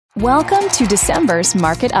Welcome to December's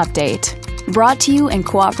Market Update, brought to you in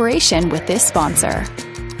cooperation with this sponsor.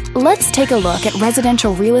 Let's take a look at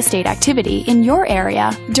residential real estate activity in your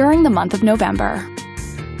area during the month of November.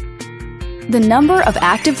 The number of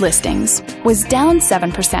active listings was down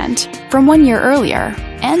 7% from 1 year earlier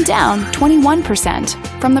and down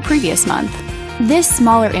 21% from the previous month. This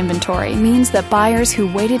smaller inventory means that buyers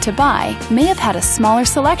who waited to buy may have had a smaller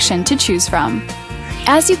selection to choose from.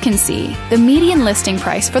 As you can see, the median listing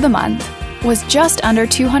price for the month was just under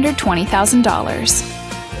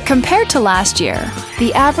 $220,000. Compared to last year,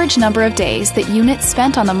 the average number of days that units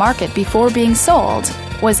spent on the market before being sold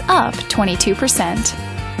was up 22%.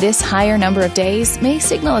 This higher number of days may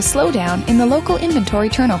signal a slowdown in the local inventory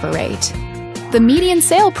turnover rate. The median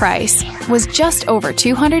sale price was just over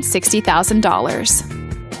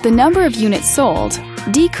 $260,000. The number of units sold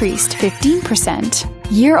decreased 15%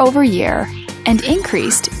 year over year and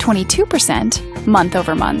increased 22% month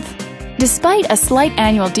over month. Despite a slight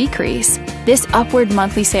annual decrease, this upward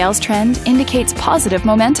monthly sales trend indicates positive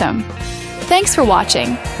momentum. Thanks for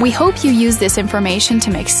watching. We hope you use this information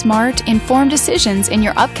to make smart, informed decisions in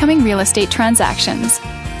your upcoming real estate transactions.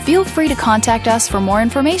 Feel free to contact us for more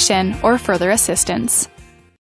information or further assistance.